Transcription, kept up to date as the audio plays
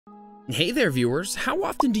Hey there viewers, how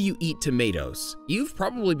often do you eat tomatoes? You've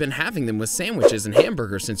probably been having them with sandwiches and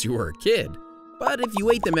hamburgers since you were a kid. But if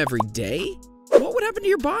you ate them every day, what would happen to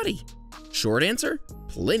your body? Short answer,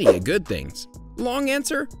 plenty of good things. Long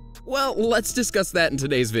answer, well, let's discuss that in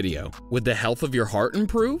today's video. Would the health of your heart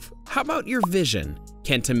improve? How about your vision?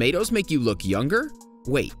 Can tomatoes make you look younger?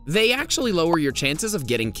 Wait, they actually lower your chances of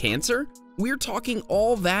getting cancer? We're talking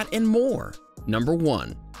all that and more. Number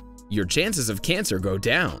 1, your chances of cancer go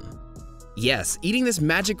down. Yes, eating this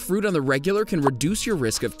magic fruit on the regular can reduce your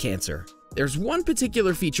risk of cancer. There's one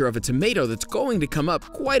particular feature of a tomato that's going to come up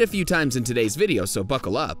quite a few times in today's video, so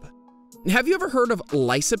buckle up. Have you ever heard of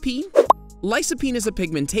lycopene? Lycopene is a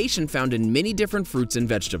pigmentation found in many different fruits and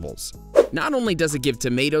vegetables. Not only does it give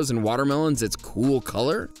tomatoes and watermelons its cool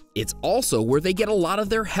color, it's also where they get a lot of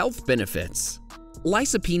their health benefits.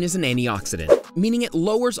 Lycopene is an antioxidant, meaning it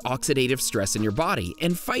lowers oxidative stress in your body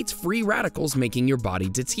and fights free radicals, making your body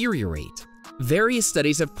deteriorate. Various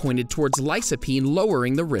studies have pointed towards lycopene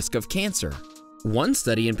lowering the risk of cancer. One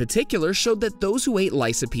study in particular showed that those who ate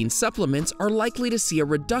lycopene supplements are likely to see a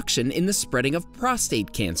reduction in the spreading of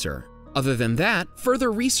prostate cancer. Other than that,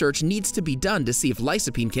 further research needs to be done to see if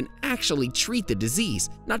lycopene can actually treat the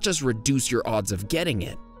disease, not just reduce your odds of getting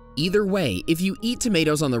it. Either way, if you eat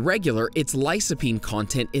tomatoes on the regular, its lycopene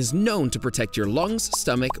content is known to protect your lungs,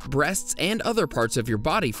 stomach, breasts, and other parts of your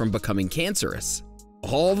body from becoming cancerous.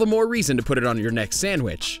 All the more reason to put it on your next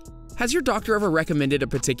sandwich. Has your doctor ever recommended a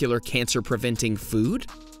particular cancer-preventing food?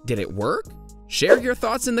 Did it work? Share your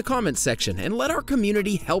thoughts in the comments section and let our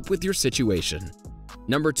community help with your situation.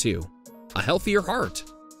 Number 2, a healthier heart.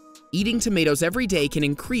 Eating tomatoes every day can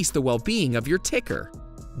increase the well-being of your ticker.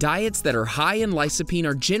 Diets that are high in lycopene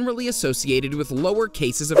are generally associated with lower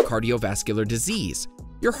cases of cardiovascular disease.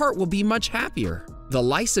 Your heart will be much happier. The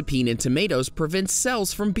lycopene in tomatoes prevents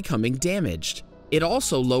cells from becoming damaged. It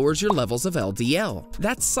also lowers your levels of LDL.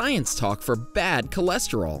 That's science talk for bad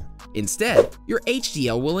cholesterol. Instead, your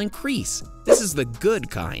HDL will increase. This is the good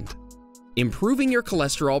kind. Improving your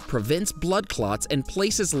cholesterol prevents blood clots and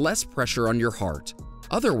places less pressure on your heart.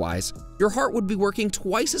 Otherwise, your heart would be working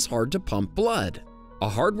twice as hard to pump blood. A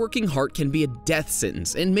hardworking heart can be a death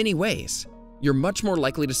sentence in many ways. You're much more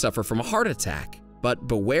likely to suffer from a heart attack, but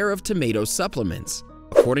beware of tomato supplements.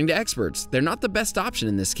 According to experts, they're not the best option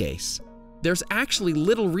in this case. There's actually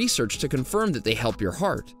little research to confirm that they help your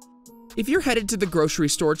heart. If you're headed to the grocery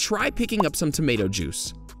store, try picking up some tomato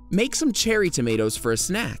juice. Make some cherry tomatoes for a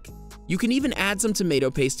snack. You can even add some tomato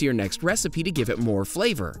paste to your next recipe to give it more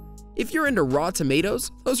flavor. If you're into raw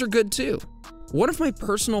tomatoes, those are good too. One of my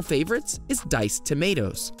personal favorites is diced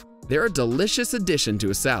tomatoes. They're a delicious addition to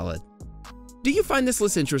a salad. Do you find this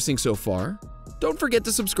list interesting so far? Don't forget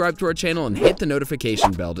to subscribe to our channel and hit the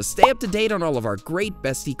notification bell to stay up to date on all of our great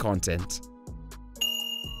Bestie content.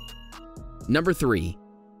 Number 3,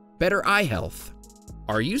 better eye health.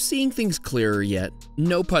 Are you seeing things clearer yet?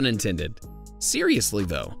 No pun intended. Seriously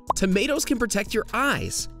though, tomatoes can protect your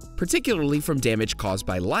eyes, particularly from damage caused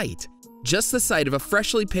by light. Just the sight of a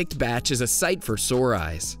freshly picked batch is a sight for sore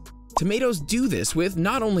eyes. Tomatoes do this with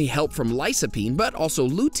not only help from lycopene, but also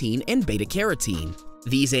lutein and beta-carotene.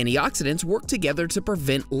 These antioxidants work together to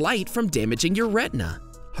prevent light from damaging your retina.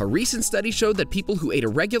 A recent study showed that people who ate a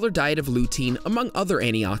regular diet of lutein, among other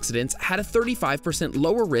antioxidants, had a 35%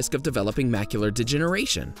 lower risk of developing macular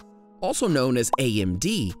degeneration. Also known as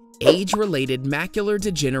AMD, age-related macular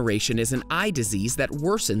degeneration is an eye disease that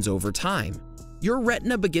worsens over time. Your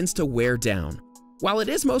retina begins to wear down. While it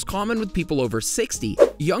is most common with people over 60,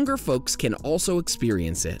 younger folks can also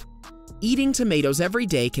experience it. Eating tomatoes every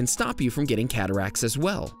day can stop you from getting cataracts as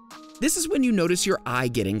well. This is when you notice your eye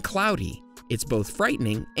getting cloudy. It's both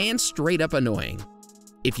frightening and straight up annoying.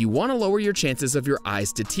 If you want to lower your chances of your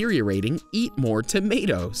eyes deteriorating, eat more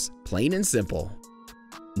tomatoes. Plain and simple.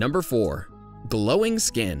 Number 4, glowing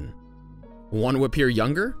skin. Want to appear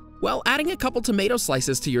younger? Well, adding a couple tomato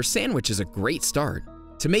slices to your sandwich is a great start.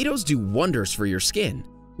 Tomatoes do wonders for your skin.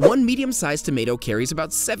 One medium-sized tomato carries about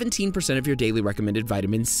 17% of your daily recommended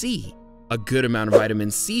vitamin C. A good amount of vitamin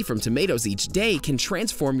C from tomatoes each day can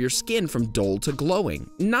transform your skin from dull to glowing,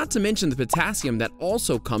 not to mention the potassium that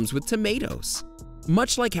also comes with tomatoes.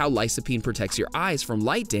 Much like how lycopene protects your eyes from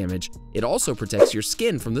light damage, it also protects your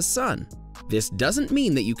skin from the sun. This doesn't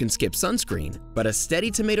mean that you can skip sunscreen, but a steady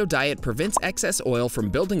tomato diet prevents excess oil from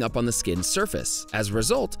building up on the skin's surface. As a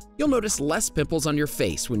result, you'll notice less pimples on your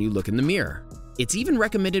face when you look in the mirror. It's even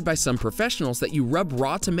recommended by some professionals that you rub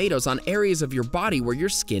raw tomatoes on areas of your body where your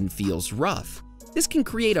skin feels rough. This can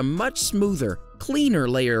create a much smoother, cleaner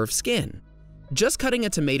layer of skin. Just cutting a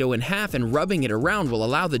tomato in half and rubbing it around will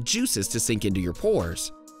allow the juices to sink into your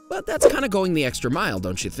pores. But that's kind of going the extra mile,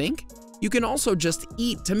 don't you think? You can also just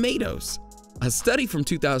eat tomatoes. A study from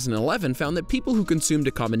 2011 found that people who consumed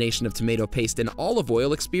a combination of tomato paste and olive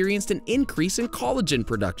oil experienced an increase in collagen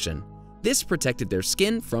production. This protected their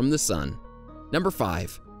skin from the sun. Number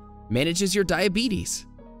 5. Manages your diabetes.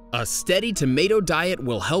 A steady tomato diet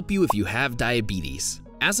will help you if you have diabetes.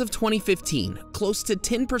 As of 2015, close to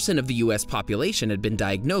 10% of the US population had been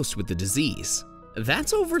diagnosed with the disease.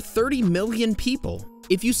 That's over 30 million people.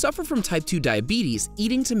 If you suffer from type 2 diabetes,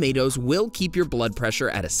 eating tomatoes will keep your blood pressure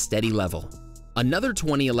at a steady level. Another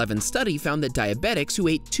 2011 study found that diabetics who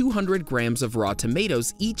ate 200 grams of raw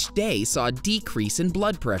tomatoes each day saw a decrease in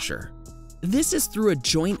blood pressure. This is through a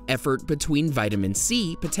joint effort between vitamin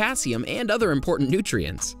C, potassium, and other important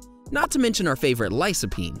nutrients. Not to mention our favorite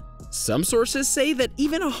lycopene. Some sources say that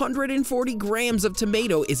even 140 grams of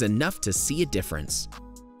tomato is enough to see a difference.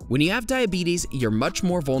 When you have diabetes, you're much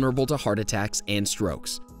more vulnerable to heart attacks and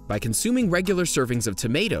strokes. By consuming regular servings of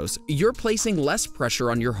tomatoes, you're placing less pressure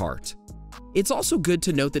on your heart. It's also good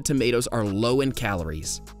to note that tomatoes are low in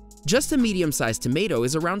calories. Just a medium-sized tomato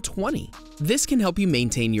is around 20. This can help you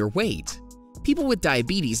maintain your weight. People with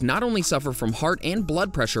diabetes not only suffer from heart and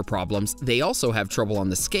blood pressure problems, they also have trouble on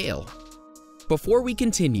the scale. Before we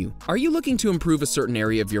continue, are you looking to improve a certain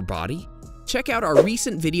area of your body? Check out our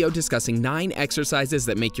recent video discussing 9 exercises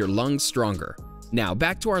that make your lungs stronger. Now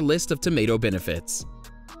back to our list of tomato benefits.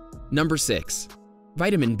 Number 6.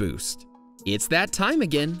 Vitamin Boost. It's that time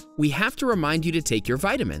again. We have to remind you to take your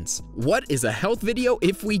vitamins. What is a health video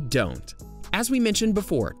if we don't? As we mentioned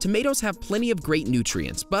before, tomatoes have plenty of great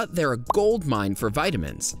nutrients, but they're a gold mine for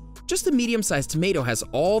vitamins. Just a medium-sized tomato has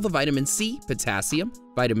all the vitamin C, potassium,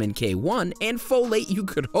 vitamin K1, and folate you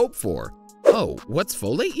could hope for. Oh, what's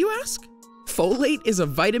folate, you ask? Folate is a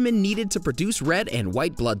vitamin needed to produce red and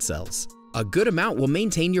white blood cells. A good amount will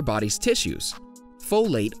maintain your body's tissues.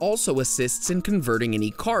 Folate also assists in converting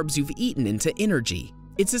any carbs you've eaten into energy.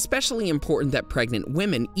 It's especially important that pregnant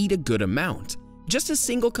women eat a good amount. Just a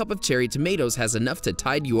single cup of cherry tomatoes has enough to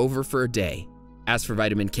tide you over for a day. As for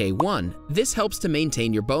vitamin K1, this helps to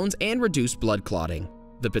maintain your bones and reduce blood clotting.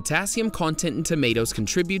 The potassium content in tomatoes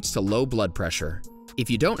contributes to low blood pressure. If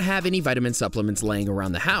you don't have any vitamin supplements laying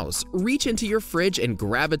around the house, reach into your fridge and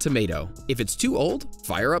grab a tomato. If it's too old,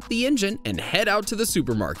 fire up the engine and head out to the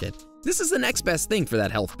supermarket. This is the next best thing for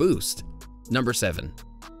that health boost. Number 7.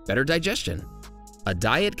 Better digestion. A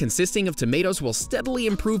diet consisting of tomatoes will steadily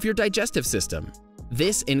improve your digestive system.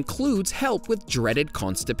 This includes help with dreaded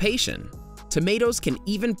constipation. Tomatoes can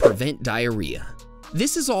even prevent diarrhea.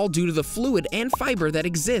 This is all due to the fluid and fiber that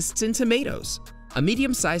exists in tomatoes. A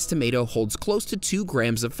medium-sized tomato holds close to 2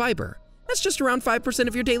 grams of fiber. That's just around 5%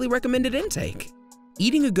 of your daily recommended intake.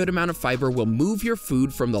 Eating a good amount of fiber will move your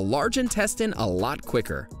food from the large intestine a lot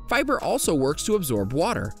quicker. Fiber also works to absorb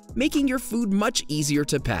water, making your food much easier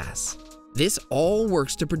to pass. This all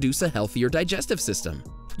works to produce a healthier digestive system.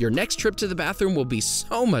 Your next trip to the bathroom will be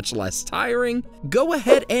so much less tiring. Go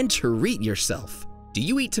ahead and treat yourself. Do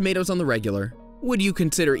you eat tomatoes on the regular? Would you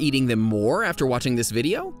consider eating them more after watching this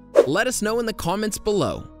video? Let us know in the comments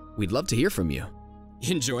below. We'd love to hear from you.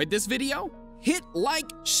 Enjoyed this video? Hit like,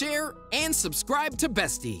 share, and subscribe to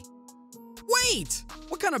Bestie. Wait!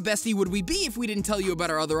 What kind of Bestie would we be if we didn't tell you about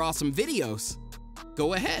our other awesome videos?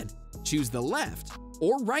 Go ahead, choose the left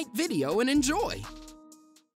or right video and enjoy.